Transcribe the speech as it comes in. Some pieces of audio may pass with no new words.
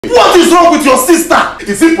What is wrong with your sister?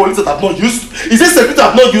 Is it police that I've not used? Is it security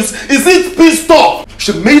I've not used? Is it pissed off?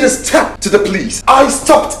 She made a step to the police. I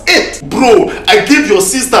stopped it. Bro, I gave your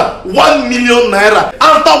sister 1 million naira.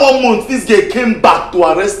 After 1 month, this girl came back to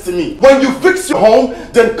arrest me. When you fix your home,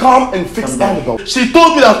 then come and fix Annabelle. She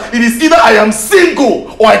told me that it is either I am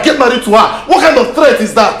single or I get married to her. What kind of threat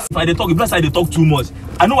is that? If I talk, if I talk too much,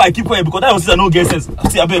 I know I keep quiet because that was sister no get sense.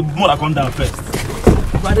 See, I bet more come down first.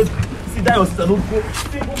 If I see that was sister no go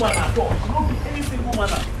single man at all. No be any single man.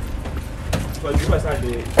 Because if I start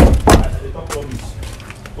the talk rubbish.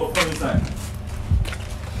 Come inside.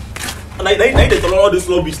 And I need to tolerate all this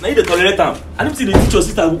rubbish. I need to tolerate them. I need to teach your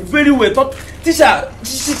sister very well. Teacher,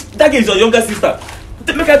 that girl is your younger sister.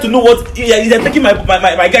 Make her to know what he's taking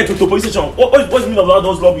my guy to police station. What's the meaning of all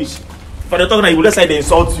those rubbish? If I talk now, you will say they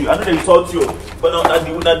insult you. I know they insult you, but not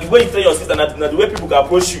the way you tell your sister, not the way people can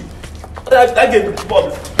approach you. That girl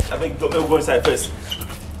problem. I think go inside first.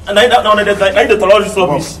 And I need to tolerate this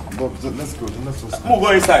rubbish. Bob, let's go. Move go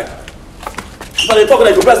inside. If I talk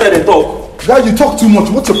like you press they talk. Guy, you talk too much.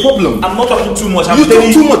 What's your problem? I'm not talking too much. You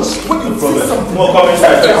talk too much. What is the problem? More come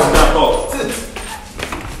inside first and talk.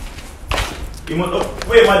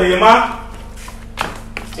 Wait, Ima,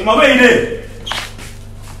 where you there?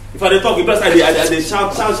 If I talk, you press like they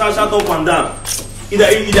shout up and down. Either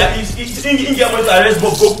in get money to arrest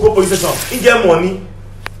Bob, go police station. In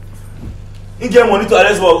get money to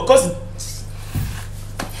arrest Bob. Because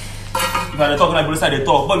if I talk like police they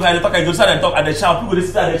talk, but if I talk like police they talk and they shout, people they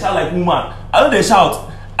sit and they shout like woman. I know they shout.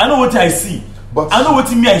 I know what I see. But I know what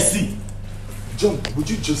me I see. John, would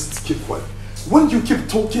you just keep quiet? When you keep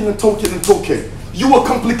talking, you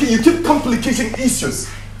keep complicating issues.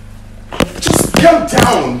 Just calm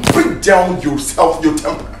down. Bring down yourself, your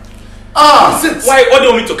temper. Sit. Why do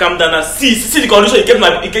you want me to calm down? See the condition you kept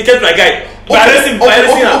my guy. Okay,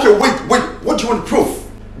 wait. What do you want to prove?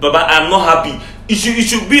 Baba, I'm not happy. You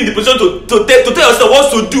should be in the position to tell yourself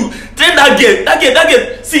what to do. Tell that girl.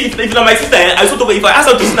 See, if you're my sister, I sort of if I ask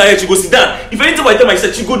her to sit down, she go sit down. If anything I tell my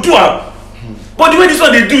sister, she go do her. But the way this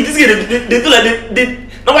one they do, this girl they do like they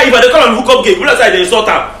now why if I call and hook up girl, people outside they insult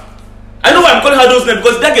her. I know why I'm calling her those names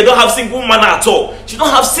because that girl don't have single manner at all. She don't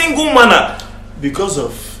have single manner. Because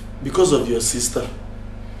of your sister,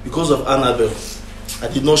 because of Annabelle, I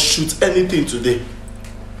did not shoot anything today.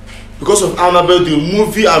 Because of Annabelle, the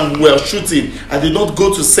movie we are shooting, I did not go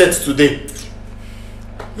to set today.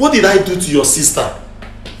 What did I do to your sister?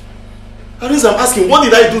 At least I'm asking, what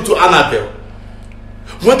did I do to Annabelle?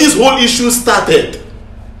 When this whole issue started,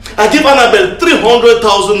 I gave Annabelle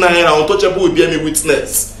 300,000 naira, untouchable will be any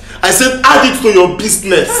witness. I said, add it to your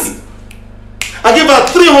business. I gave her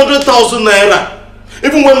 300,000 naira.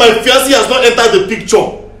 Even when my fiance has not entered the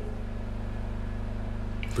picture.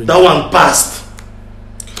 That one passed.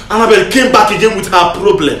 Annabelle came back again with her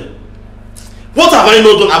problem. What have I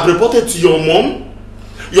not done? I've reported to your mom.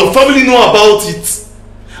 Your family know about it.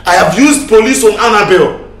 I have used police on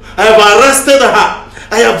Annabelle. I have arrested her.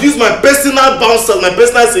 I have used my personal bouncer, my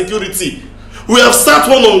personal security. We have sat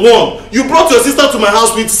one-on-one. You brought your sister to my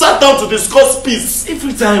house. We sat down to discuss peace.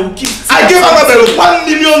 Every time we keep... I gave Annabelle 1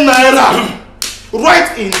 million naira.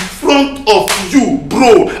 Right in front of you,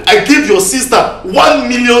 bro. I gave your sister 1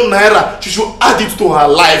 million naira. She should add it to her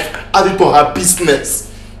life, add it to her business.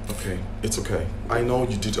 Okay, it's okay. I know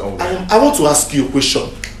you did all that. I want to ask you a question.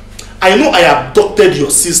 I know I abducted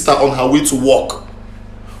your sister on her way to work,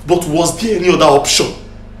 but was there any other option?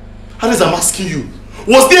 At least I'm asking you.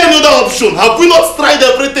 Was there any other option? Have we not tried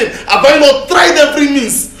everything? Have I not tried every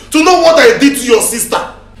means to know what I did to your sister?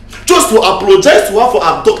 Just to apologize to her for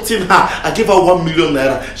abducting her, I gave her 1 million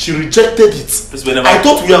naira. She rejected it. I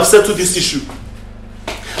thought we have settled this issue.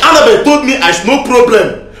 Annabelle told me I should no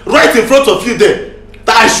problem. Right in front of you there.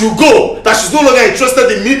 That I should go. That she's no longer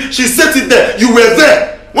interested in me. She said it there. You were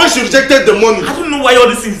there. When she rejected the money. I don't know why all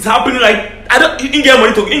these things is happening. Like you get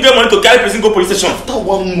money to carry person go police station. After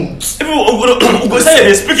 1 month. People go say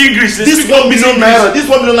they speak English. This 1 million naira. This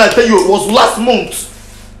 1 million naira I tell you was last month.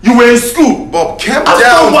 You were in school. Bob, calm after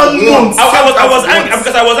down. 1 month. I was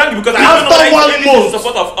angry because I after 1 month.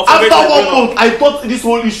 Support of after 1 month, I thought this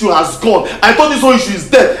whole issue has gone. I thought this whole issue is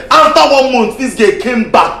dead. After 1 month, this girl came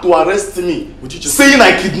back to arrest me. Would you just saying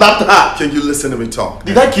I kidnapped her? Can you listen to me talk?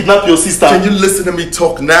 Did I kidnap your sister? Can you listen to me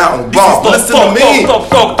talk now? Bob, listen to me. Talk.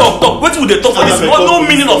 What would they talk for this? No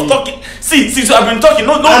meaning of talking. See, since I've been talking,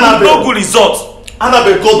 no good result.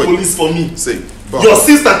 Annabelle called police for me. See, Bob. Your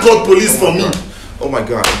sister called police for me. Oh my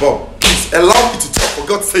God, Bob. Allow me to talk, for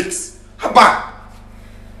God's sakes. Haba!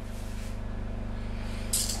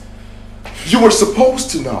 You were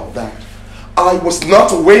supposed to know that I was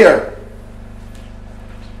not aware.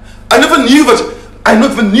 I never knew that I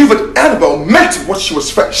never knew that Annabelle meant what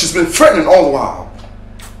she's been threatening all the while.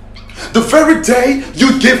 The very day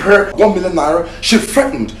you gave her 1 million naira, she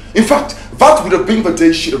threatened. In fact, that would have been the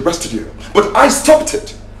day she arrested you. But I stopped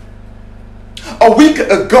it. A week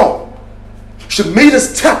ago, she made a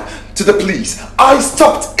step to the police. I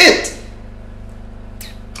stopped it.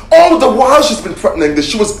 All the while she's been threatening that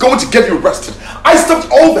she was going to get you arrested. I stopped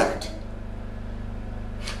all that.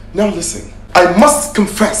 Now listen, I must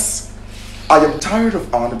confess, I am tired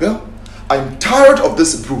of Annabelle. I am tired of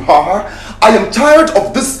this brouhaha. I am tired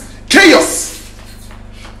of this chaos.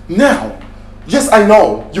 Now, yes, I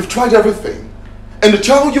know you've tried everything. And to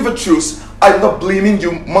tell you the truth, I'm not blaming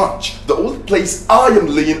you much. The only place I am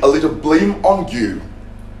laying a little blame on you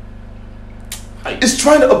is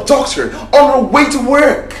trying to abduct her on her way to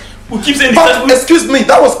work. We keep saying but, excuse me,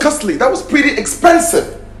 that was costly. That was pretty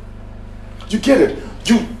expensive. You get it?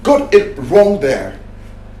 You got it wrong there.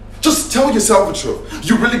 Just tell yourself the truth.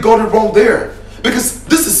 You really got it wrong there. Because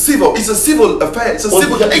this is civil. It's a civil affair. It's a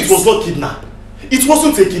civil case. It was not kidnapped. It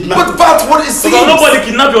wasn't a kidnap. But that's what it seems. Nobody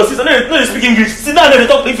kidnapped your sister. No, they speak English. Sit down and they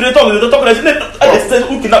talk. If they talk, who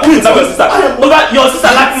kidnapped your sister? Your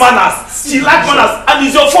sister lack manners. She lack manners, and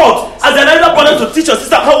it's your fault. As an elder brother to teach your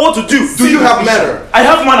sister what to do. Do you have manner? I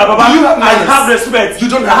have manner, Baba. Do you have manners? I have respect. You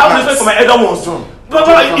don't I have have respect for my elder ones.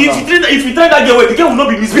 Baba, if you try that girl away, the girl will not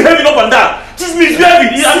be misbehaving up and down. She's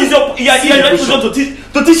misbehaving. And it's your position to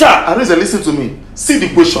teach her. Arisa, listen to me. See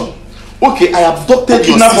the question. Okay, I abducted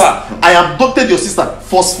your sister. I abducted your sister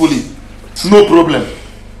forcefully. No problem.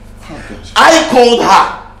 I called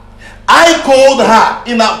her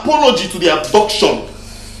in apology to the abduction.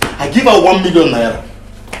 I give her 1 million naira.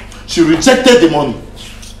 She rejected the money.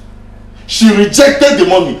 She rejected the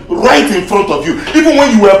money right in front of you. Even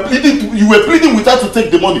when you were pleading with her to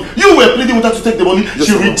take the money. You were pleading with her to take the money. Yes,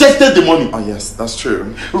 she rejected the money. Oh yes, that's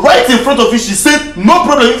true. Right in front of you, she said, no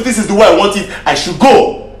problem, if this is the way I want it, I should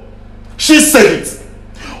go. She said it.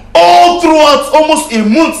 All throughout almost a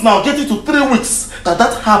month now, getting to 3 weeks that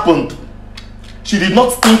happened. She did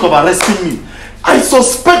not think of arresting me. I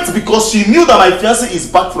suspect because she knew that my fiance is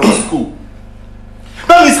back from school.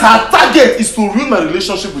 That means her target is to ruin my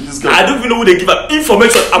relationship with this girl. I don't even know who they give her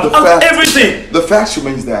information about everything. The fact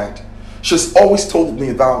remains that she's always told me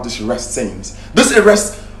about this arrest since. This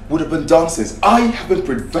arrest would have been done since. I have been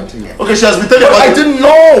preventing it. Okay, she has been telling me. I didn't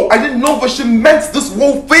know. I didn't know, but she meant this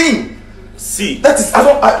whole thing. See, that is.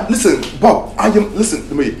 Listen, Bob. Listen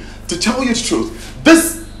to me. To tell you the truth,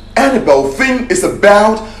 this Annabelle thing is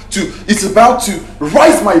about to. It's about to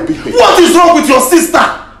rise my BP. What is wrong with your sister?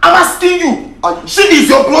 I'm asking you. She is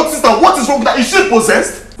your blood sister. What is wrong with that? Is she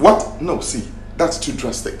possessed? What? No. See, that's too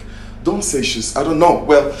drastic. Don't say she's. I don't know.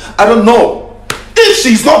 Well, I don't know. If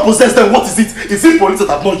she's not possessed, then what is it? Is it police that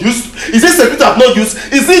I've not used? Is it security I've not used?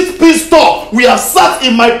 Is it pistol? We have sat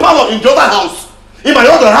in my parlor in the other house. In my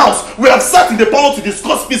other house, we have sat in the parlor to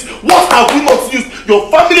discuss peace. What have we not used?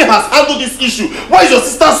 Your family has handled this issue. Why is your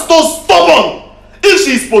sister so stubborn? If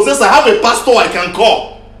she is possessed, I have a pastor I can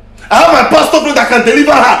call. I have my pastor friend that can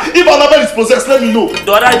deliver her. If another is possessed, let me know.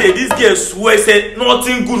 The other day, this girl swear said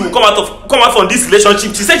nothing good will come out from this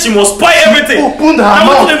relationship. She said she must spoil everything. She opened her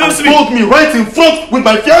mouth and told me right in front with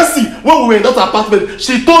my fiancé when we were in that apartment.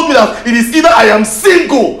 She told me that it is either I am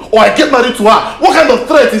single or I get married to her. What kind of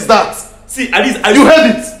threat is that? See, at least you heard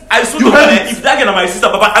it. I swear to God, if that girl is my sister,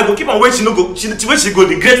 Papa, I go keep on where she no go. She go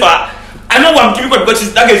the great for her. I know what I'm keeping her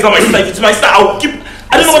because that girl is not my sister. If it's my sister, I will keep.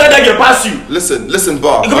 I don't know whether that girl pass you. Listen,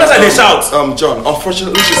 Bob. You go like they shout. John,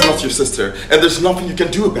 unfortunately, she's not your sister, and there's nothing you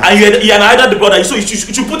can do about it. And you're neither the brother, so you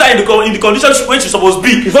should put her in the condition when she's supposed to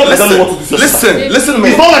be. It's not like I don't know what to do. Listen to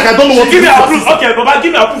me. It's not like I don't know what to do. Give me a proof. Okay, Baba,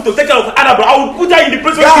 give me a proof to take care of Annabelle. I will put her in the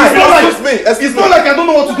place where she's It's not like I don't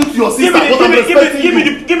know what to do to your sister.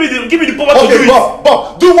 Give me the power to do it. Okay,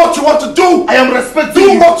 Bob, do what you want to do. I am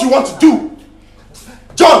respecting you. Do what you want to do.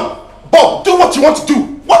 John, Bob, do what you want to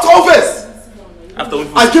do. What all this?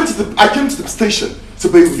 I came to the station to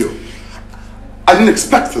bail you. I didn't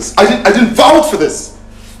expect this. I didn't vouch for this.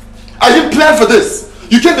 I didn't plan for this.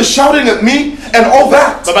 You came to shouting at me and all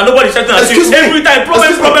that. But nobody's shouting at you. Every time,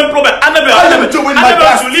 problem.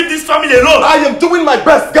 Annabelle should leave this family alone. I am doing my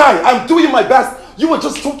best, guy. I'm doing my best. You were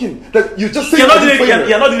just talking that you just saying. You're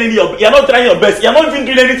not trying your best. You're not even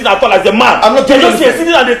doing anything at all as a man. I'm not doing anything. You're just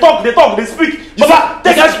sitting and they talk, they speak. Baba,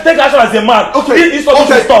 take action as a man. Okay.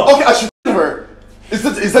 Okay, I should tell her. Is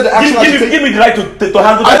that the action? Give me the right to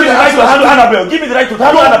handle Annabelle. Give me the right to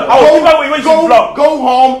handle Annabelle. I will give her when she go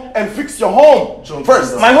home and fix your home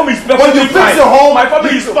first. My home is perfectly When you fix your home, my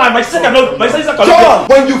family is fine. My sister cannot. John,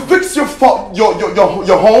 when you fix your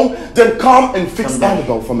home, then come and fix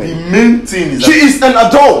Annabelle for me. The main thing is she is an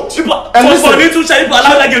adult. And listen, for me to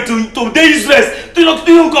allow that girl to day useless. Do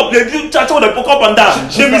hook up, they do chat on the poke up and down.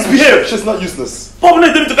 They misbehave. She's not useless. Problem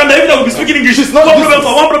is them to Canada. Every time we be speaking English. She's not useless.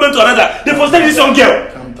 From one problem to another. They frustrate this young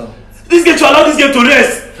girl. calm down. This girl to allow this girl to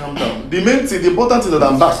rest. Calm down. The main thing, the important thing that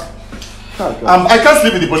I'm back. I can't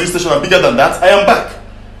sleep in the police station. I'm bigger than that. I am back.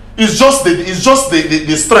 It's just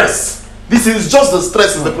the stress. This is just the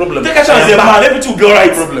stress is the problem. Take a chance, man. Everything will be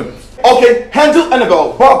alright. Problem. Okay, handle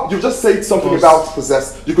Annabelle. Bob, you just said something about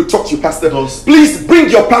possessed. You could talk to your pastor. Does. Please bring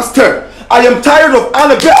your pastor. I am tired of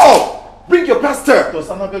Annabelle. Bring your pastor. Does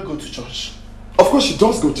Annabelle go to church? Of course she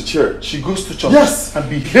does go to church. She goes to church. Yes. And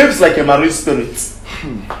behaves like a married spirit.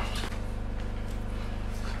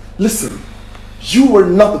 Listen, you were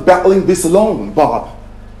not battling this alone, Bob.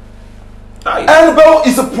 Aye. Annabelle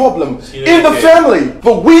is a problem in the family,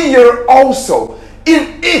 but we are also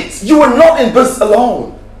in it. You are not in this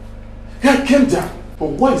alone. Yeah, calm down.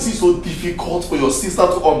 But why is it so difficult for your sister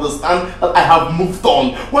to understand that I have moved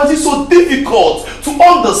on? Why is it so difficult to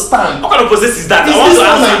understand? What kind of possess is that? Is I want this to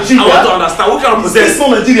not answer. Nigeria? I want to understand. What kind of Is possess? this not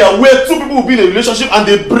Nigeria where two people will be in a relationship and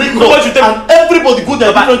they break No, up but you take- and everybody go their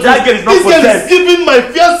But different that girl is not This girl is possessed. giving my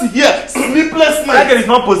fiance here sleepless That nights. girl is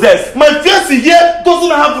not possessed. My fiance here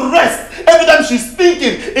doesn't have rest. Every time she's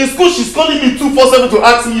thinking, in school she's calling me 247 to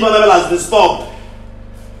ask me if Annabelle has disturbed.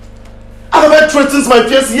 Annabelle threatens my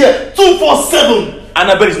fiance here 247.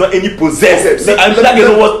 Annabelle is not any possessed. That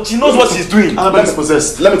girl knows she knows what she's doing. Annabelle is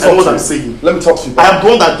possessed. Let me I talk know to what you. I'm saying. Let me talk to you. I am the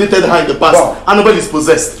one that dated her in the past. Wow. Annabelle is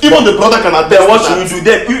possessed. Even the brother can attest. Then what to should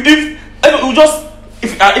that. we do then? If you just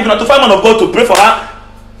if not to find man of God to pray for her,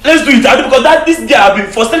 let's do it. Because this girl has been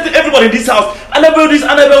frustrating everybody in this house. Annabelle this,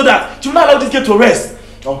 Annabelle that. She will not allow this girl to rest.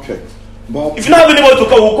 Okay, Bob. If you don't have anybody to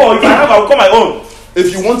call, we'll call. If I have, I'll call my own.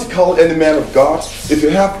 If you want to call any man of God, if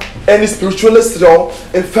you have any spiritualist at all,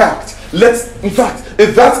 in fact,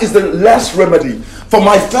 if that is the last remedy for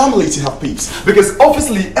my family to have peace, because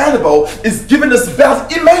obviously Annabelle is giving us bad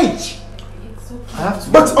image. I have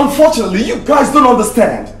to. But unfortunately, you guys don't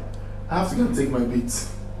understand. I have to go and take my beat.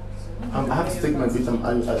 I have to take my beat.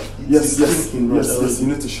 Yes. You You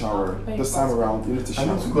need to shower. This time around, you need to I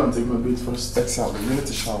shower. need to go and take my beat first. Exactly. You need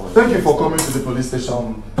to shower. Thank you for coming to the police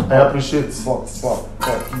station. I appreciate it. Bob,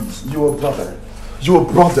 please. You're a brother. You're a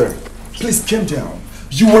brother. Please calm down.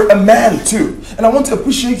 You were a man too, and I want to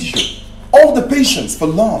appreciate you. All the patience for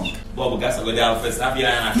long. Bob, guys, I go there first.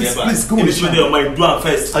 Please go and If you shower. do my do am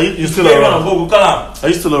first. Are you still Yeah, around? go call am. Are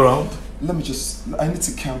you still around? Let me just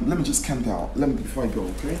calm down. Before I go,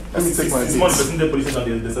 okay? Let me take my This morning, beat. person the police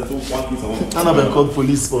station, they settle 1 piece of one. Annabelle called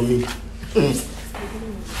police for me.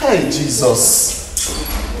 Hey, Jesus.